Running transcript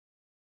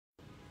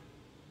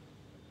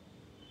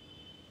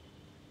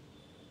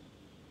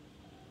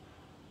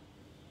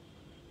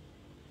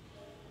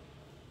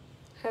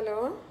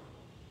Hello.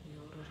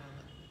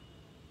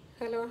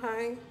 Hello,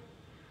 hi.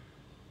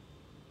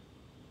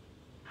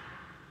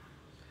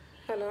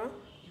 Hello.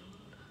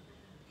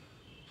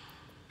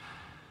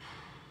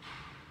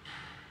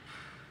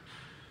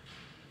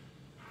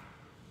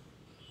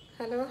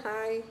 Hello,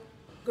 hi.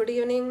 Good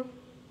evening.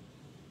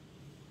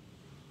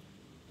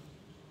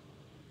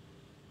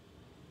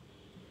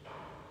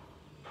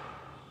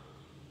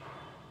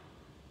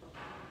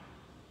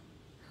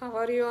 How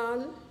are you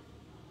all?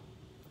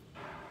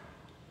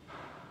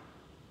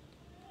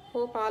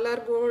 Hope all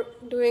are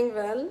doing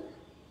well.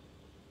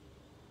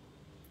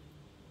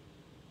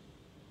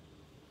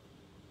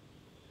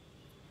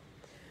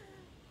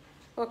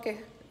 Okay,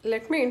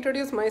 let me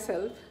introduce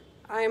myself.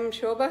 I am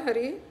Shobha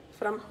Hari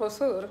from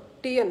Hosur,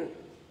 TN.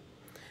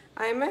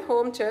 I am a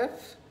home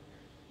chef,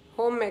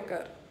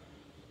 homemaker.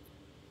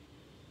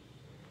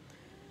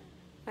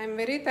 I am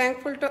very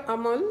thankful to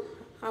Amul,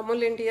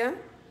 Amul India,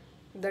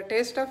 the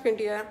taste of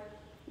India,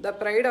 the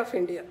pride of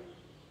India.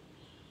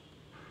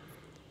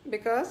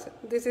 Because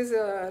this is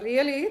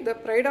really the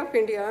pride of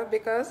India,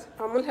 because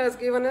Amul has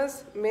given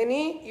us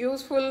many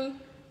useful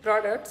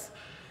products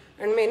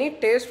and many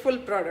tasteful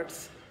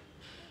products.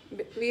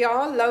 We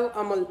all love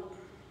Amul.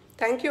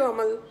 Thank you,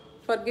 Amul,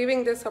 for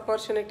giving this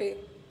opportunity.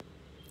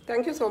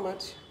 Thank you so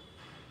much.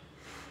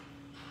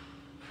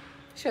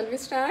 Shall we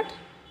start?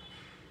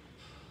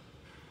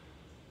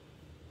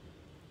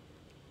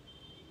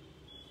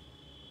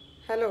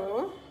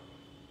 Hello,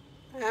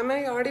 am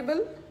I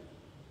audible?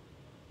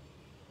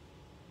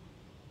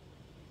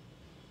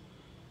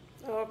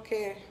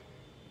 Okay.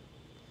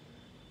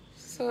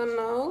 So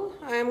now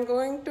I am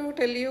going to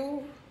tell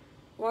you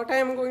what I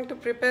am going to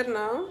prepare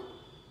now.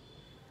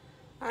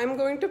 I am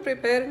going to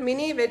prepare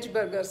mini veg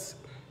burgers.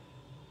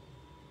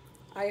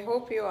 I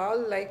hope you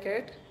all like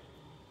it.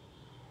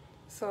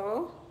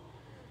 So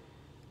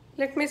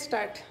let me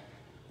start.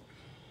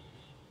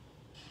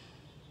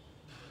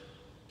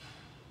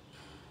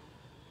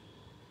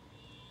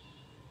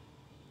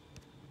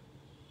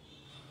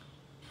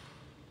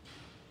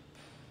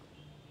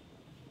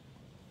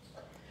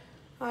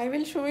 I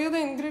will show you the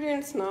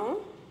ingredients now.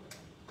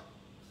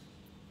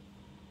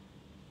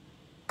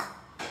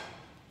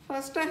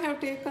 First I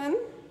have taken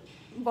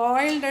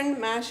boiled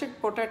and mashed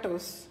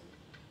potatoes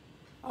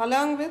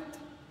along with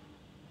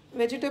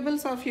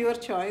vegetables of your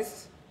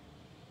choice.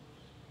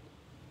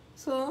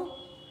 So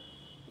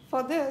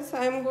for this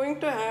I am going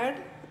to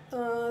add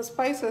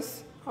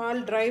spices, all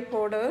dry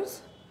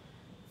powders.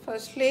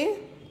 Firstly,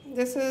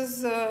 this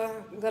is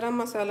garam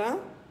masala,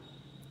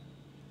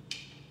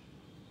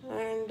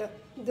 and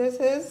this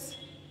is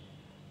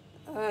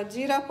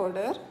jeera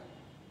powder,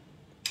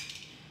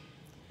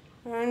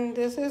 and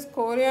this is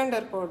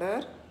coriander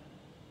powder,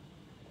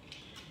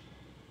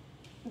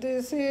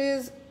 this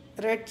is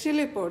red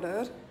chili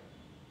powder,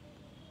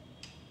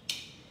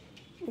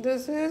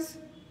 this is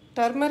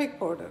turmeric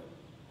powder,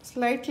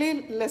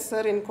 slightly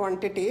lesser in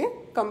quantity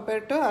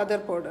compared to other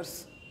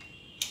powders.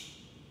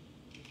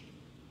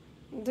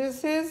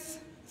 This is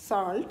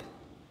salt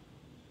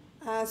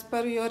as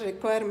per your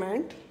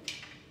requirement,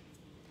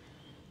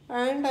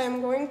 and I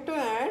am going to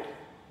add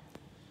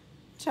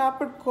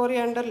chopped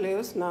coriander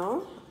leaves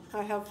now.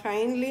 I have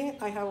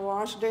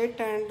washed it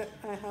and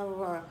I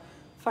have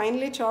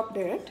finely chopped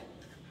it.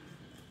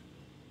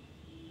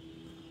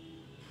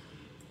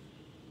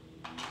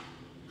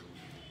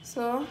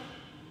 So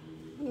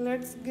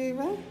let's give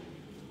a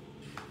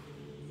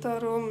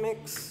thorough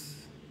mix.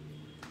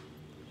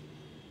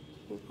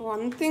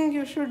 One thing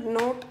you should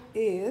note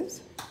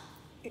is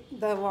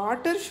the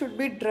water should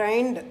be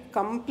drained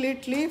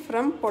completely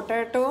from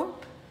potato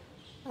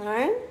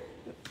and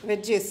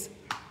veggies,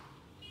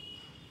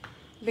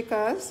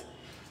 because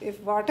if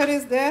water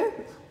is there,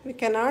 we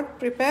cannot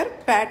prepare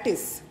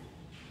patties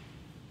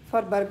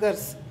for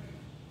burgers.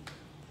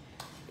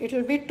 It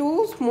will be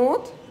too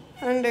smooth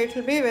and it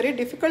will be very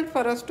difficult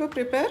for us to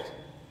prepare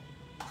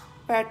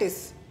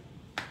patties.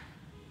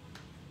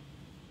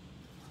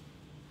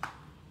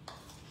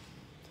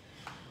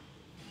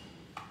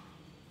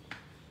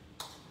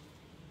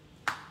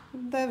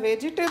 The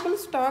vegetable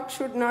stock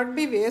should not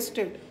be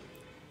wasted.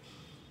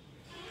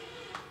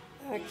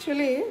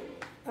 Actually,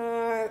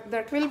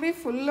 that will be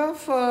full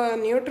of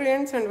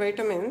nutrients and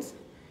vitamins.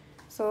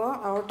 So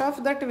out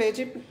of that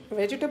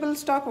vegetable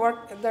stock,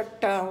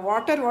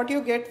 water what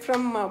you get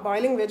from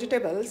boiling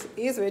vegetables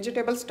is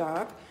vegetable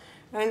stock,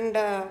 and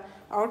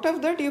out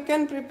of that you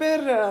can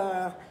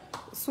prepare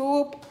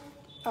soup,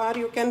 or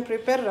you can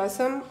prepare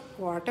rasam,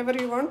 whatever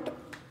you want.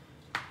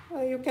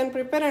 You can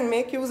prepare and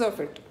make use of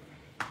it.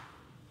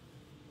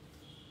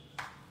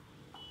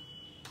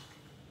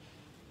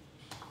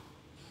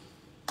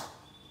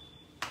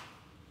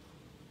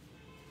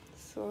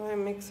 So I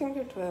am mixing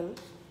it well.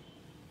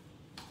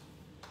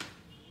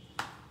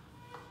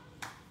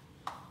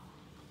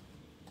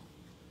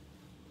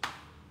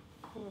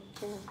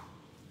 Okay.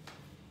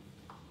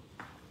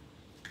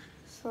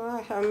 So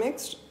I have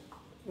mixed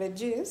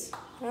veggies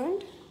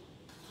and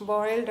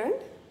boiled and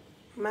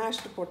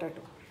mashed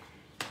potato.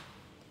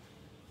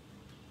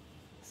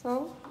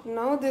 So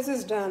now this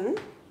is done.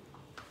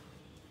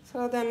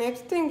 So the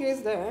next thing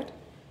is that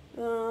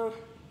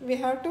we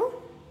have to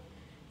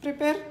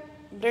prepare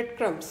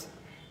breadcrumbs.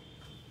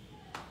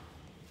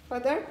 For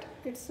that,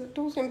 it's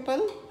too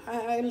simple.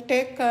 I will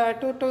take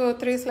 2 to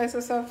 3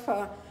 slices of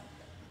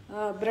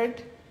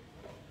bread.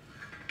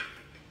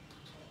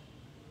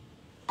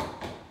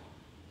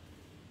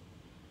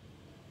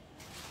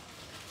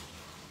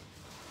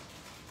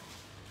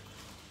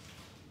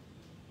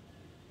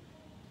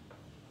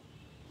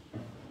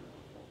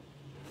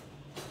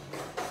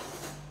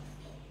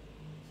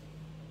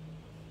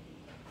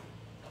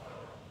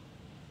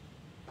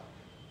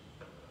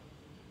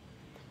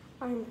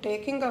 I am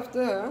taking off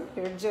the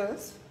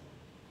edges.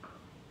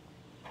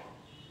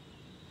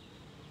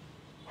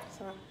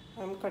 So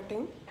I am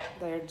cutting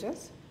the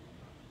edges.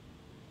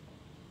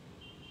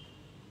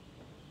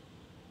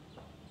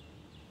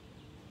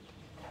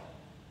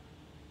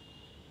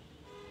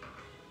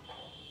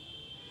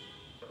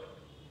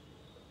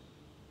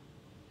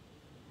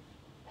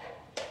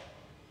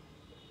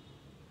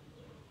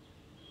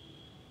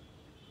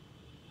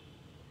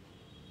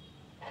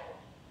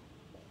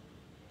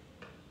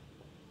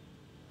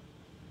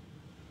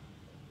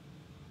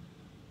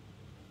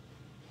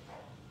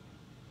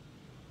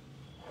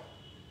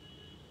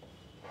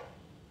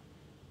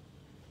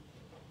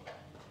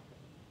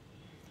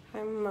 I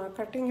am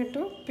cutting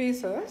into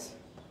pieces.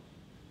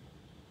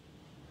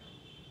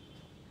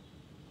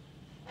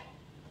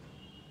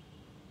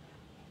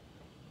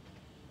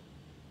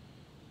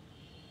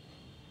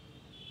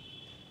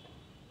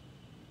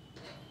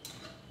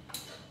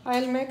 I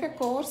will make a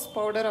coarse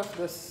powder of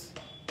this.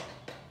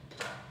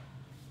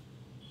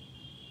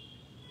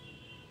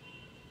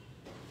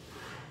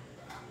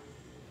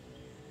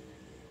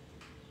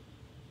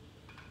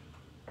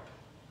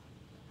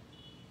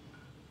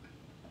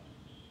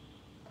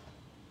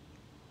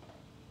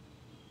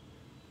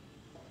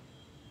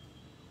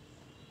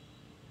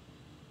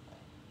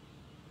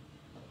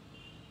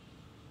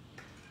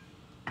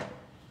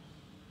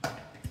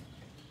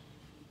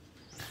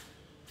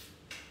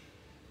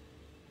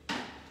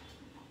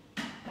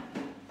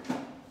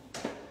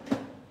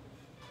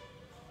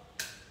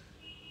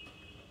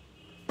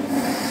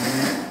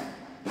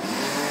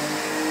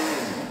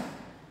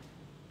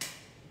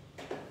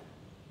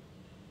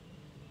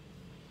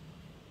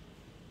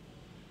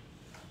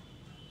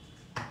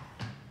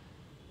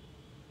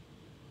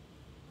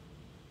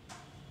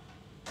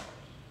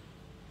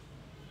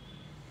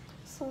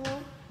 So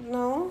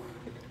now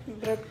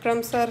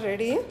breadcrumbs are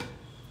ready.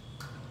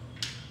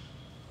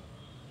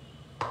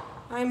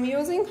 I am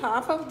using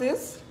half of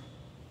this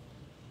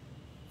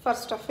for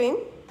stuffing,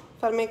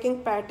 for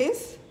making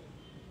patties.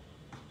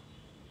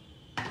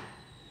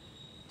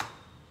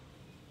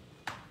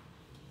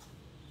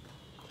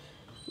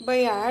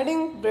 By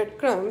adding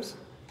breadcrumbs,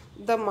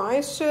 the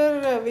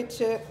moisture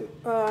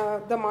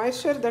the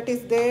moisture that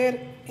is there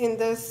in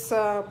this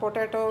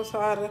potatoes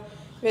or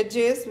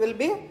veggies will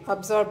be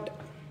absorbed.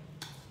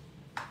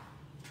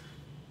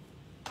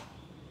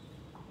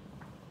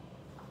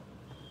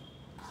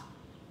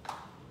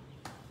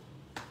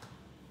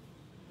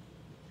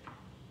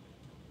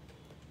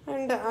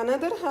 And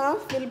another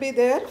half will be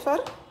there for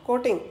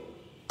coating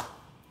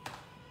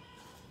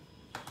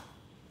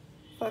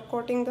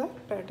the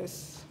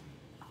patties.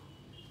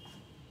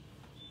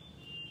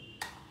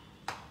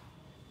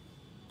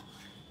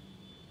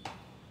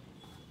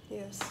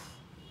 Yes.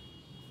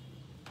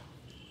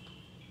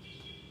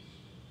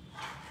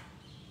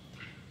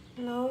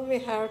 Now we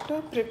have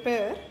to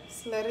prepare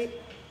slurry.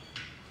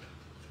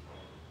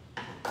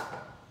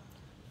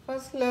 For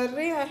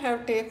slurry I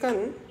have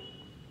taken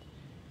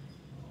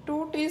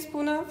 2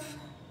 teaspoons of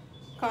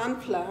corn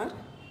flour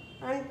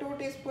and 2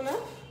 teaspoons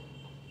of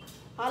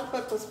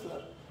all-purpose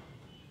flour.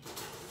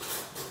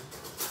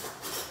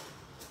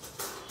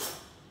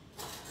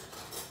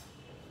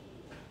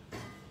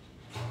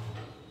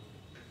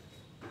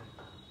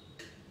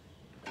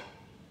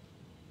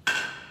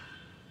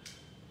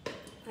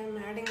 I am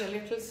adding a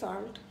little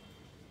salt.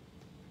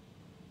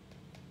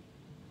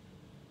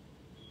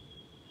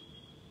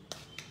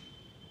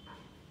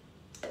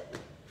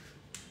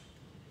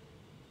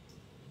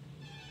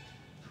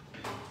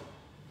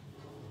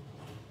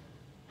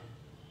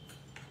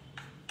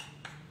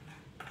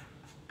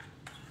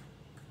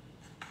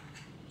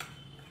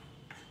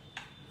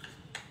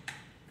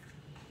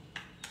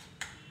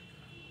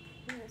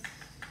 Yes.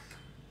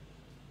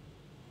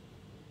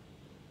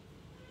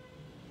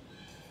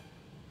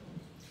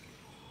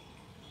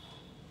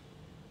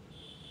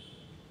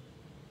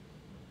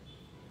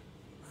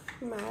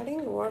 I am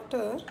adding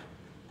water.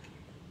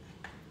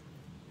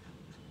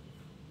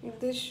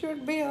 This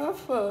should be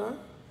of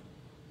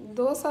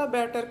dosa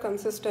batter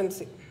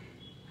consistency,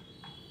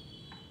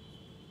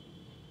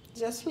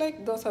 just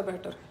like dosa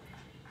batter.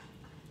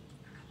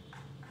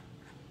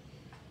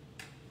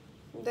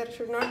 There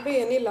should not be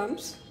any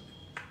lumps.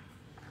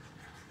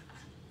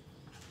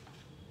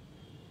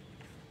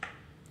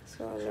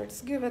 So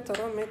let's give a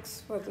thorough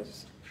mix for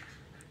this.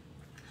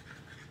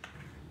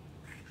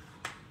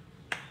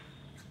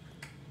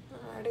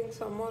 adding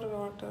some more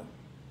water.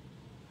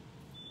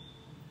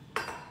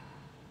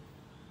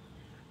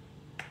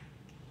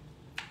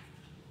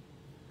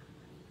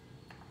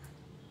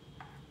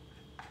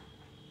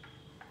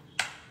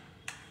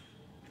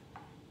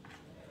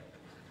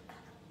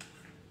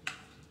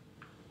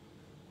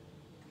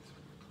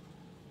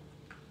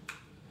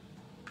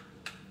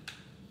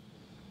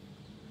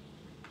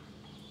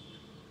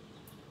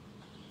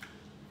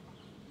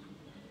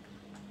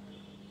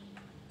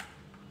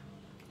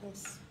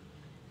 Yes.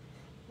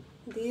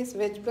 These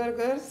veg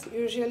burgers,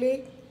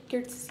 usually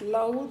kids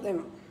love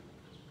them.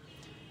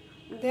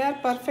 They are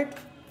perfect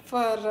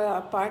for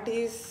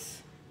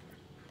parties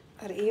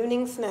or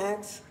evening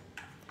snacks.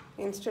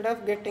 Instead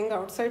of getting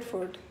outside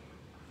food,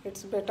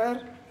 it's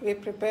better we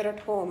prepare at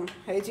home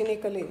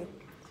hygienically.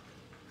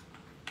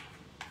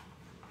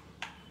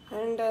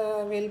 And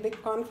we'll be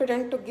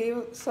confident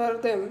to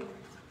serve them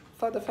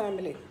for the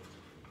family.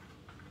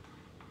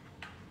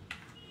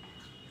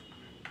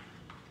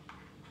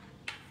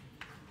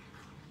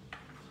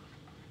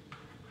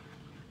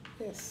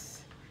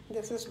 Yes,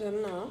 this is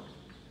done now.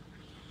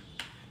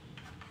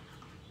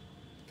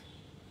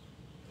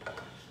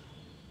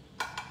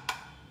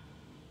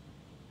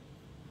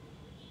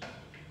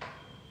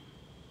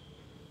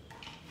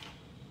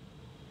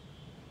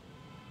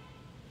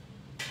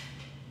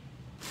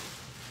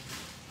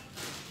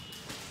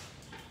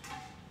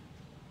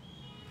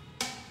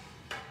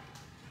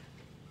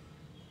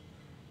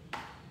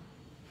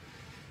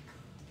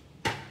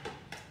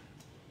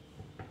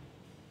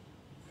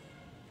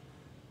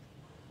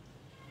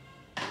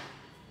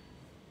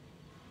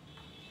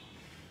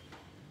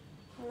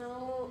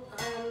 Now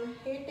I am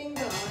heating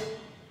the oil.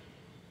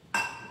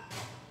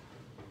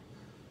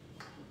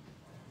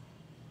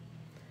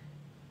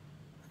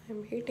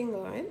 I'm heating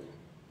oil.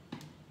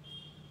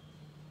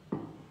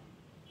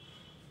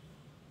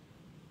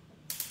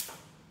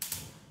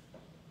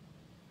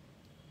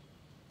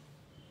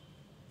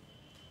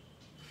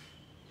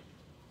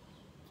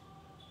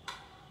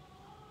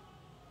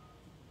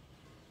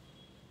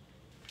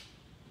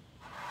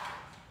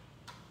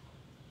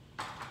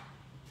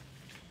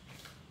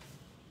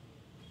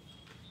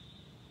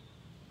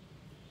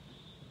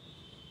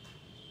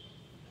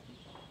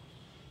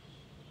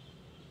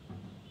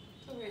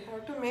 So we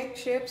have to make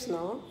shapes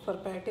now for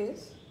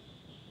patties.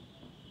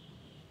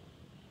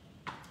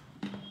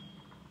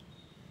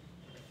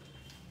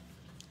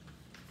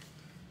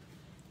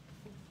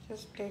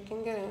 Just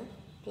taking a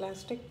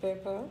plastic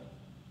paper.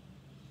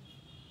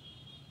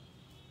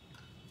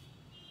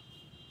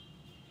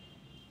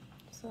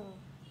 So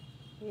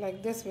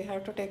like this we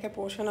have to take a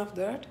portion of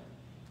that,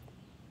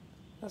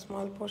 a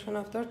small portion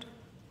of that,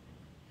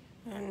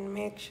 and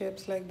make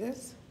shapes like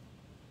this.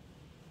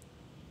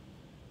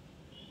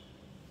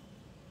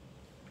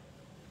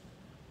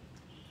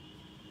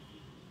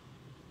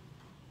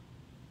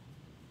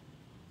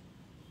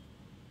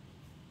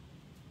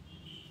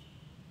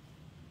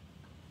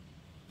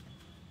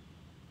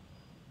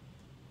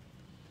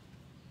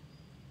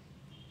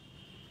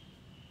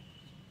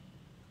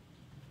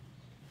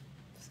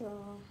 So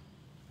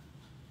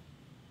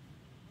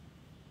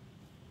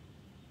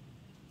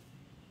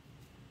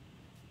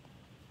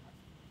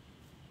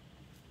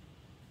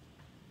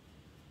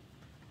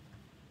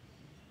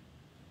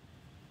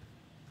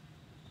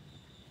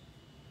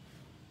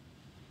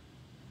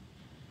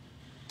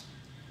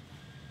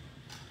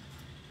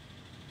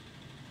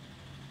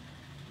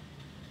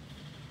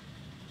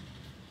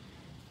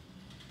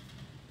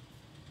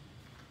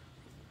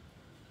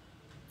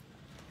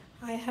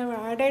I have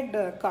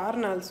added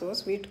corn also,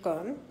 sweet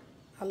corn,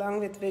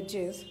 along with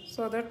veggies,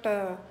 so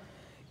that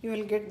you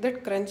will get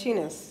that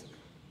crunchiness.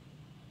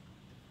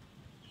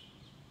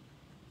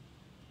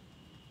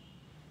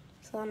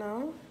 So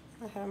now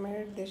I have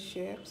made these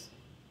shapes.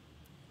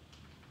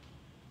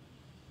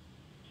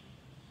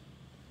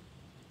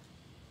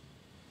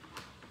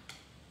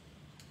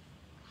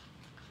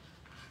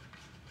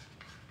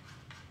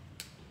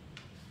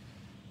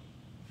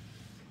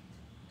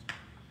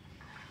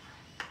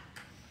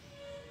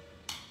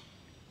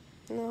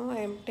 Now I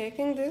am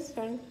taking this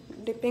and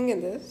dipping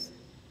in this.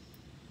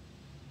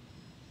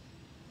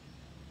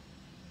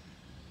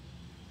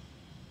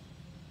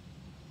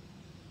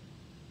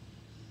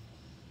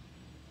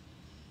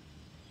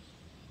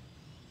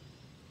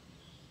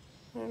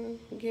 And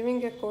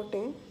giving a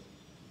coating.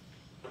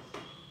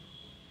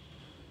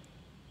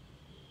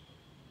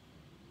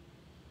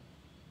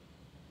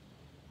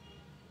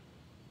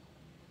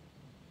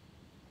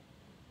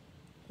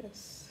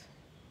 Yes.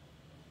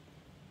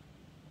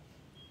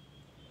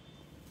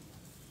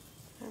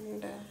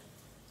 And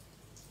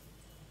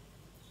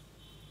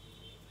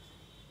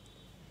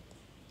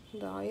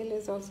the oil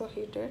is also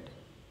heated.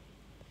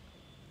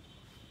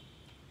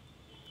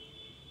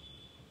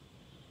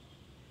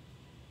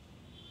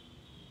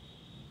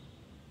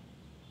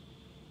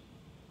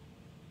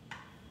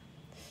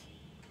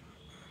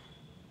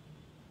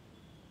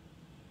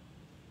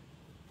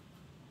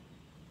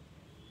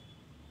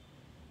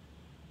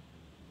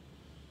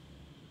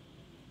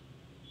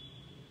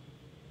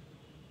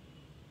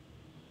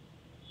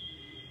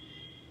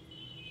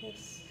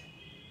 Yes.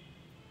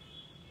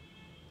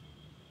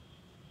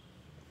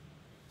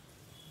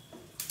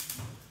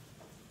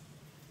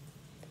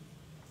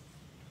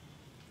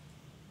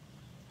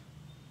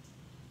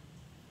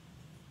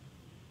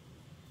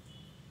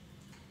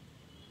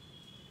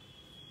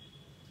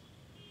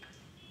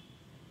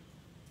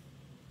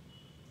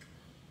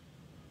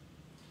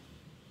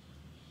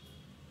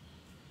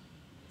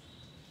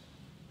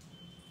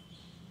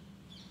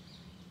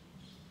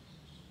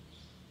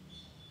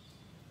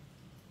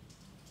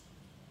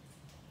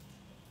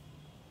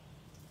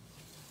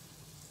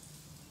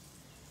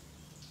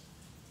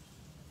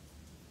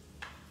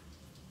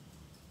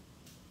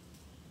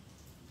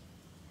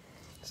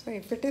 So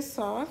if it is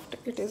soft,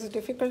 it is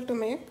difficult to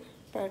make,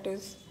 but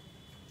is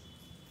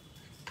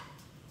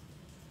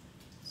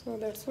so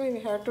that's why we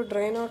have to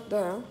drain out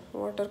the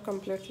water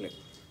completely.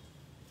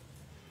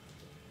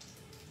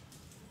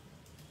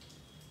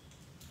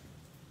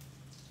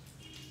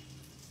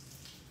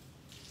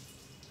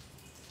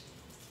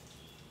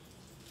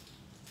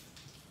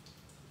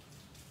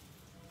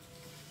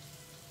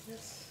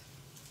 Yes.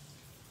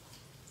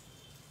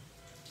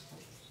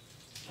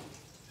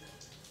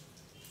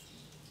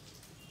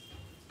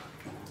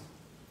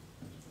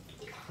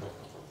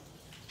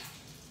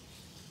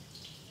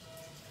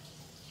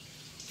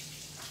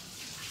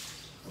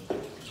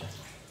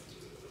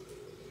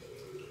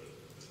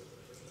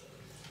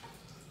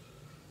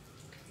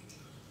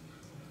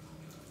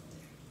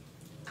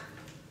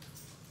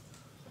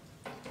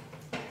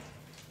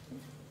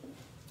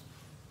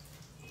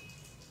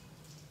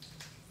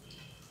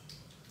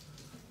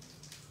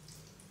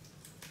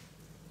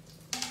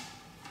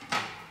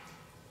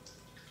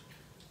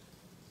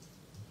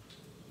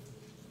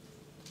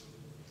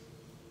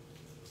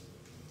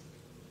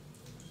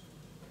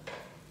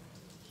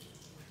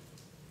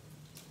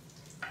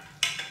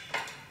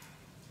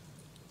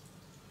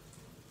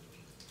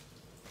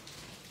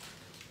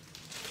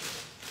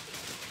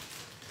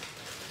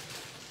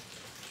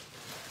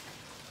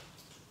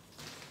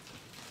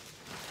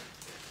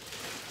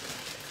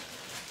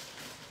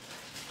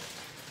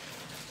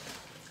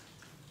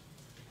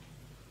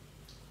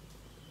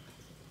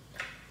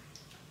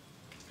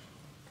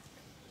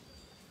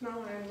 Now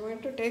I am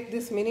going to take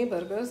these mini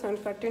burgers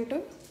and cut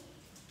into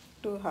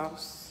two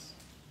halves.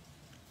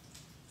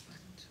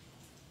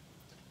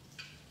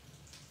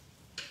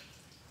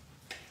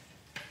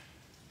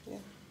 Yeah.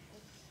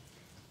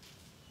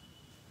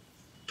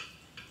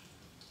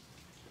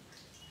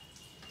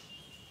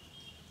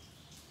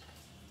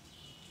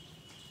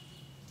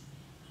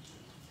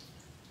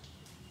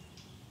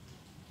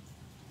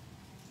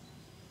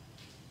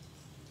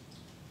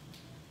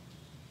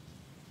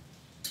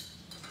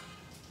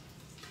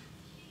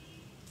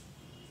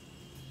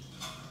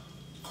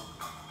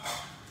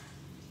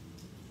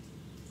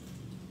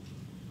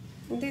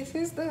 This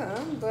is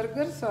the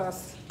burger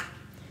sauce.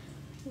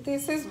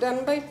 This is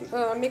done by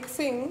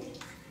mixing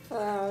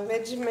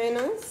veg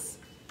mayonnaise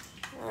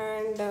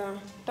and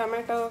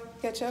tomato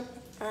ketchup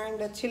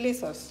and chili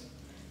sauce.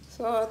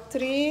 So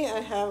three I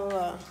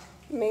have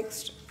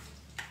mixed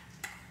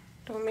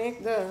to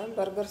make the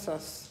burger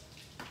sauce.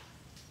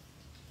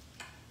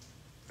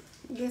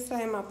 This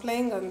I am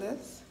applying on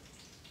this.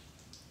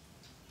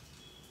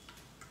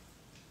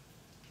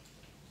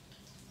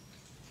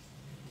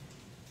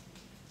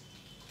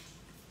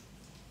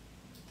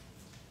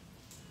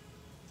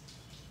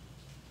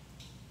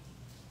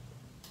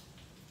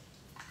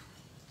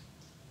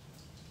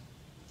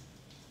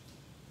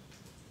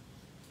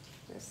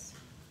 Yes.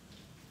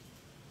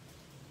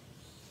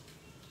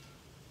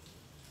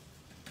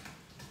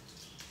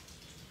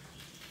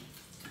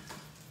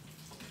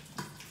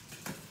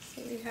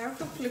 So we have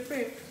to flip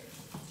it.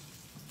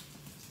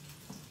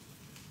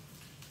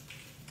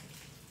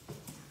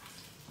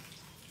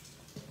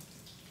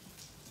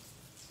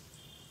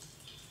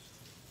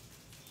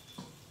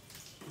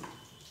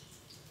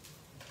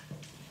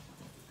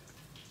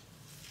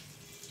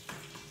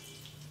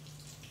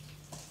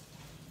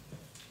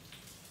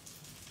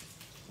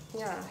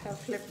 Yeah, I have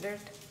flipped it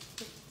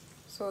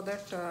so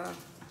that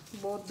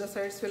both the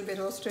sides will be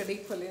roasted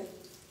equally.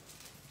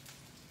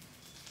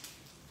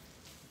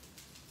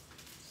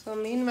 So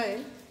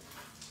meanwhile,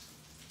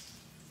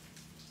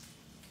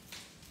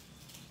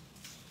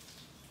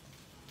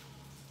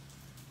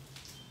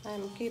 I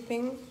am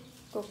keeping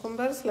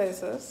cucumber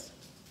slices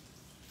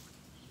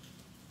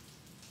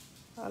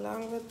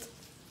along with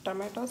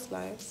tomato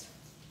slice.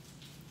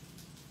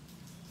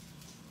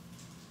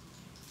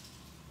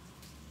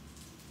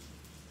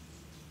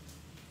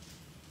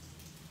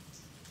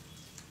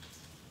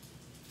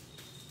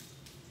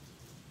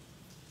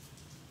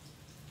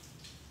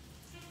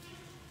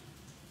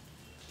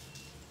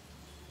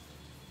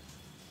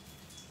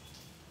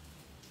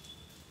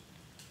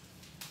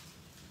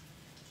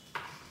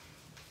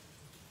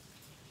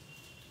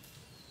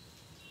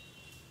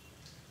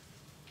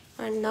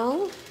 And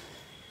now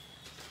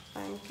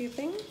I am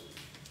keeping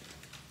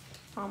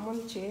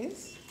Amul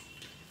cheese.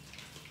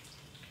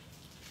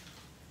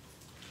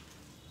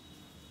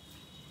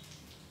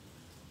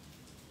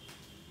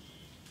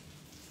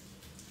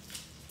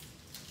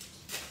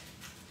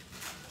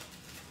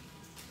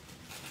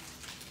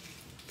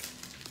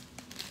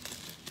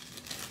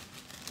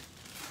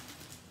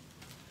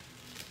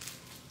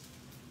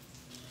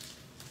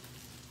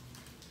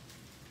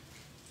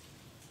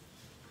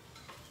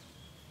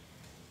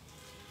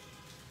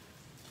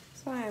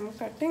 So I am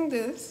cutting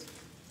this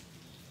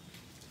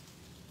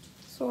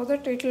so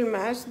that it will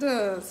match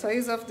the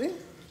size of the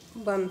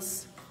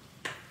buns.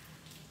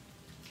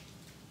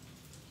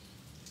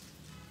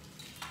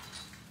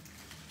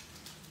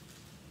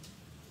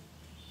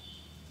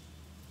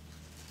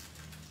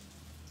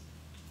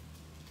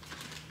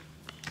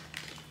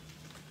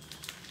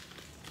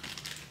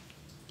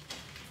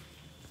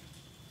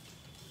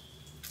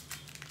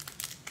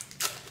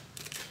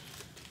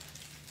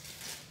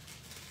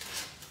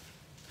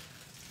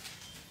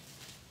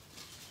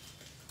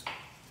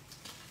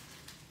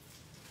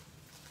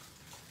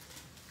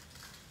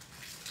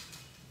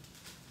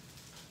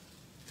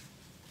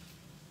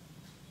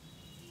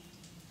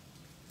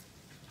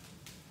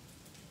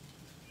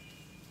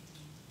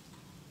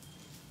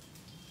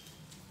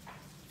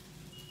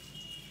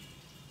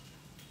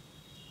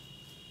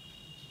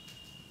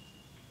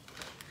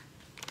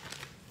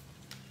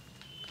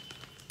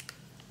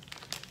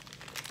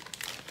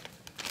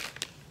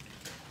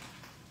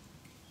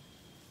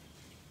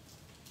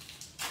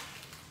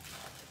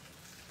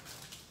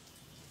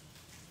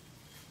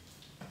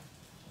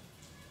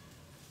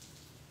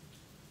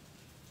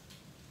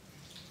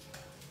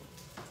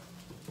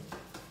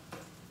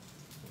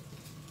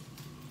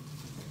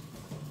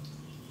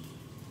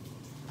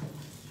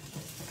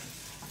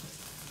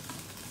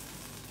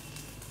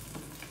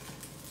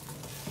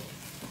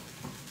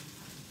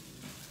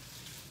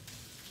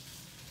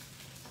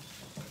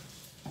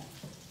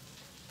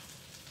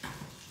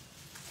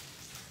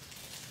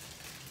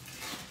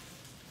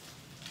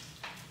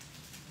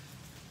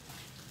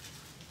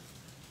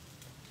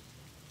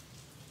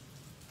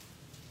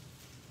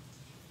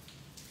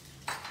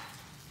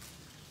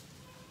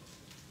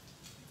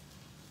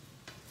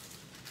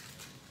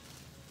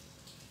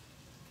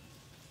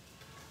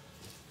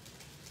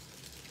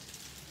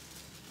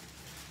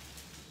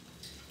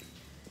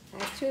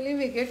 Actually,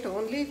 we get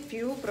only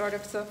few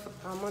products of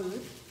Amul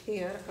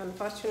here.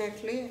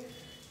 Unfortunately,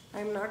 I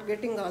am not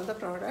getting all the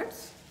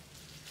products,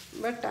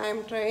 but I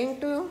am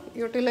trying to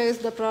utilize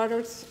the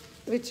products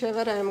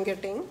whichever I am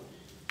getting,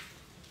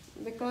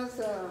 because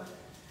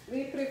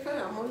we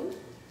prefer Amul,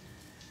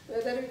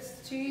 whether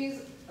it's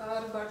cheese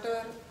or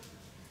butter.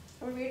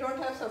 And we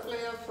don't have supply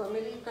of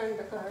milk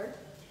curd,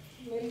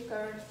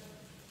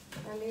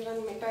 and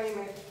even mithai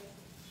milk.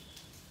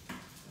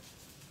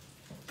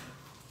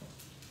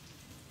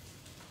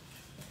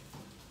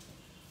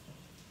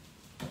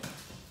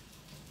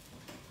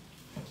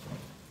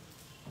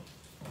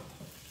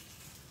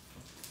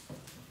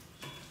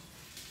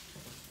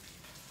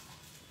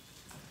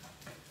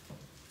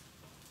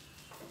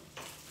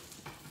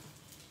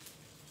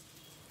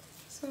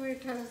 So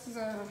it has,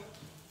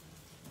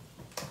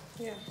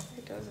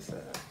 it has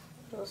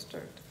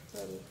roasted.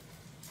 Well,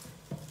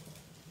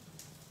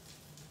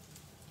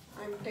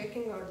 I'm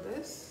taking out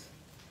this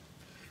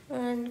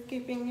and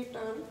keeping it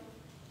on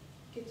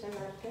kitchen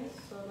napkins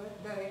so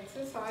that the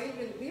excess oil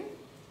will be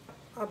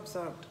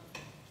absorbed.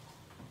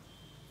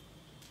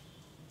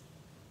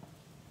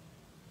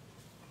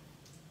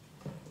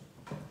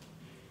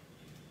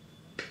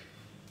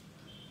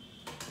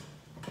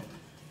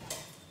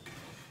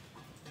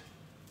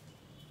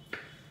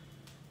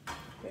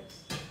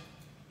 Yes.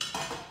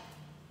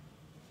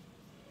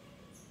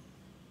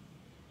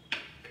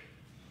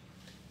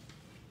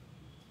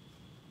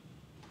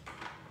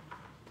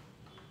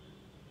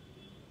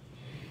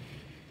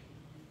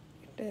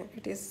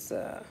 It is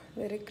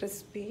very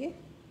crispy.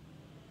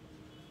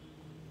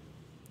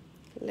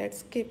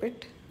 Let's keep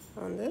it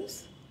on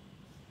this.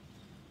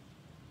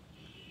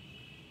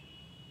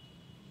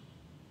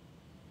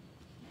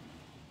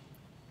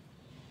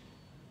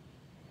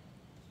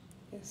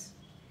 Yes.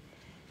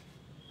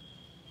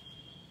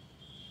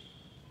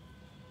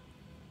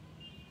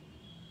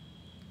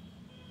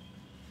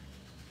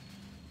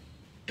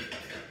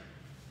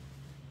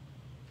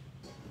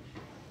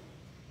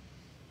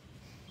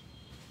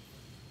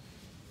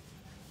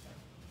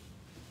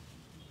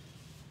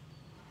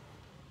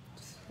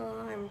 So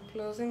I'm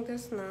closing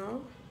this now.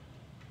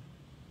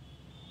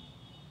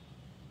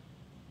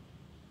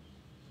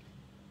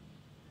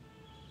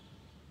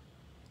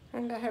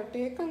 And I have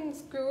taken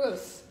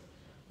skewers,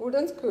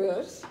 wooden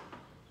skewers,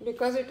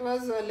 because it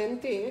was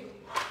lengthy.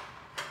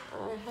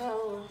 I have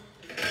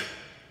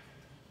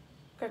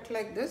cut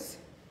like this.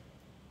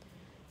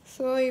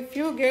 So if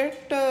you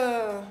get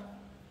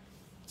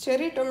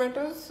cherry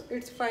tomatoes,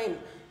 it's fine.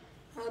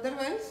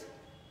 Otherwise,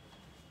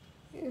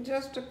 you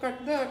just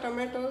cut the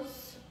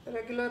tomatoes,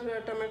 regular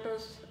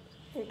tomatoes,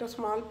 into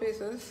small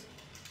pieces.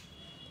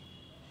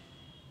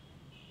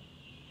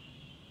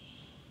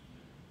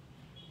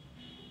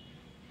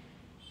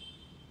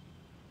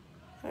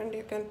 And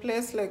you can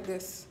place like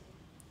this.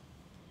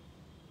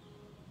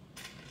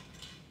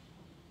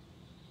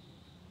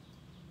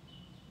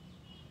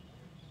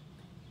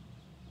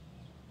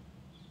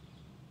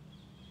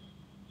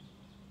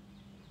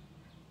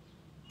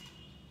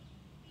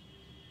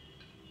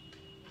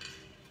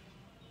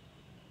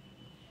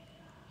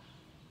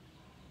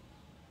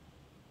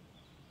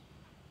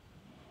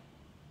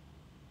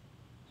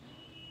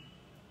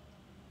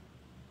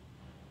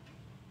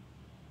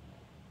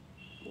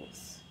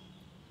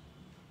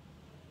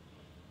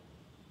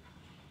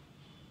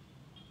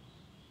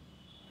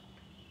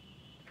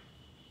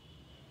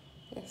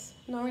 Yes,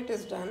 now it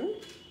is done.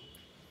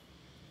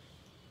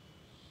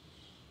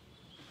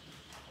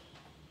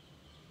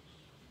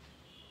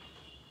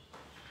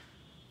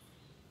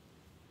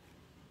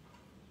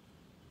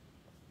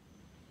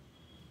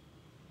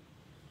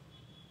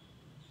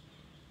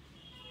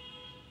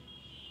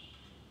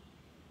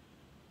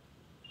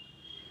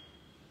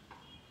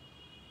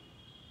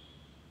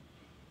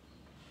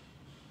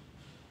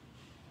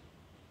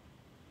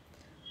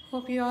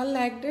 Hope you all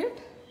liked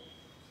it.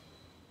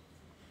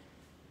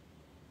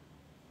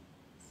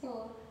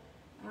 So,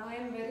 I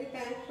am very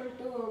thankful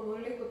to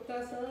Murli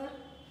Gupta sir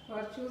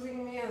for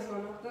choosing me as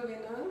one of the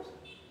winners,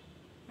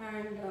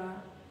 and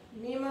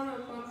Neema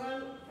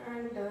Porwal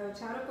and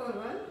Chara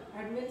Porwal,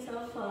 admins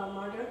of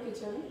Modern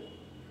Kitchen.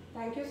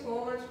 Thank you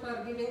so much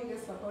for giving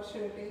this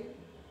opportunity.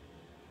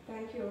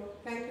 Thank you.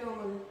 Thank you,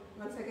 Amul.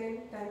 Once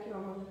again, thank you,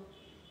 Amul.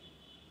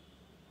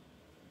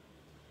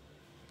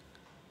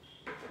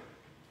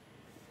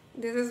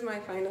 This is my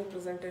final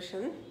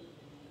presentation.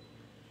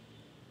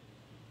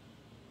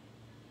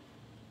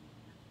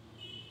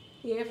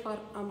 A for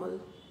Amul,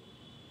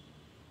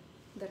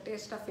 the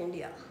taste of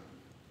India.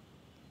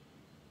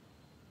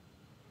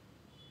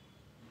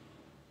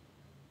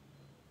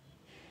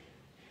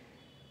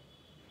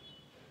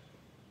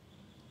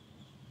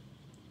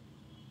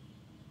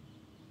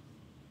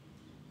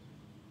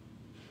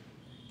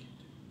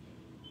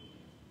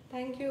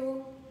 Thank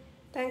you.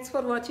 Thanks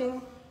for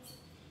watching.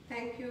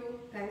 Thank you.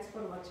 Thanks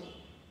for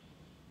watching.